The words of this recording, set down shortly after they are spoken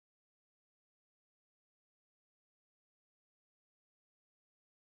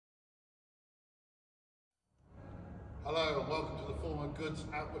Hello and welcome to the former goods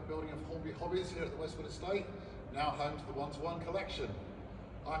outlet building of Hornby Hobbies here at the Westwood Estate, now home to the one-to-one collection.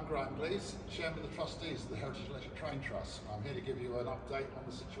 I'm Graham Glees, Chairman of the Trustees of the Heritage Electric Train Trust. I'm here to give you an update on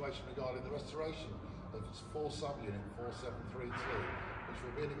the situation regarding the restoration of its 4 sub-unit 4732, which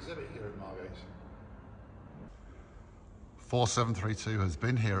will be an exhibit here at Margate. 4732 has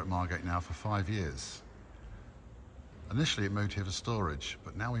been here at Margate now for 5 years. Initially it moved here for storage,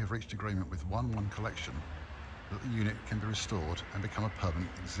 but now we have reached agreement with One Collection that the unit can be restored and become a permanent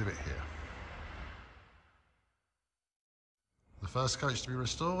exhibit here. The first coach to be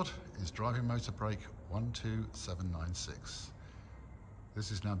restored is driving motor brake 12796. This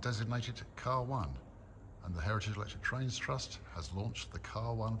is now designated Car 1, and the Heritage Electric Trains Trust has launched the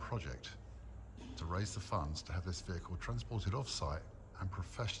Car 1 project to raise the funds to have this vehicle transported off-site and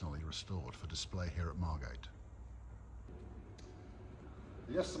professionally restored for display here at Margate.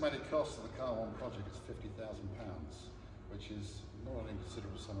 The estimated cost of the Car 1 project is £50,000, which is not an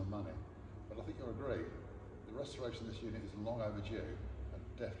inconsiderable sum of money, but I think you'll agree the restoration of this unit is long overdue and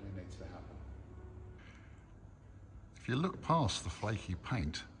definitely needs to happen. If you look past the flaky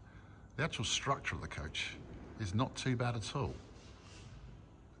paint, the actual structure of the coach is not too bad at all.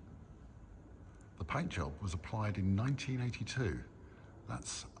 The paint job was applied in 1982.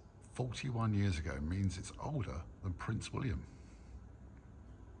 That's 41 years ago, means it's older than Prince William.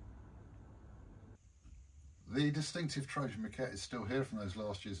 The distinctive Trojan maquette is still here from those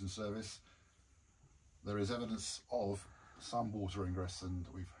last years in service. There is evidence of some water ingress, and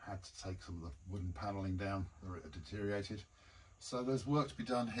we've had to take some of the wooden panelling down that are deteriorated. So there's work to be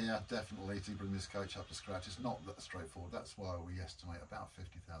done here, definitely, to bring this coach up to scratch. It's not that straightforward. That's why we estimate about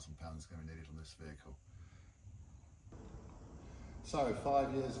 £50,000 is going to be needed on this vehicle. So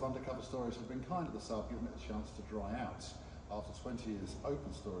 5 years of undercover storage have been kind of the sub, giving it a chance to dry out after 20 years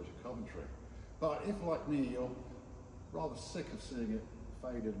open storage at Coventry. But if, like me, you're rather sick of seeing it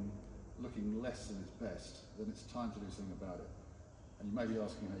faded and looking less than its best, then it's time to do something about it. And you may be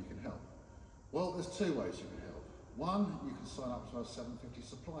asking how you can help. Well, there's 2 ways you can help. One, you can sign up to our 750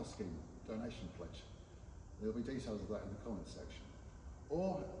 supply scheme donation pledge. There'll be details of that in the comments section.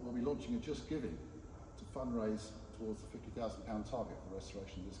 Or we'll be launching a Just Giving to fundraise towards the £50,000 target for the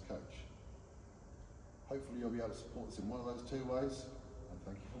restoration of this coach. Hopefully you'll be able to support us in one of those 2 ways, and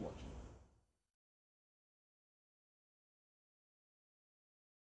thank you for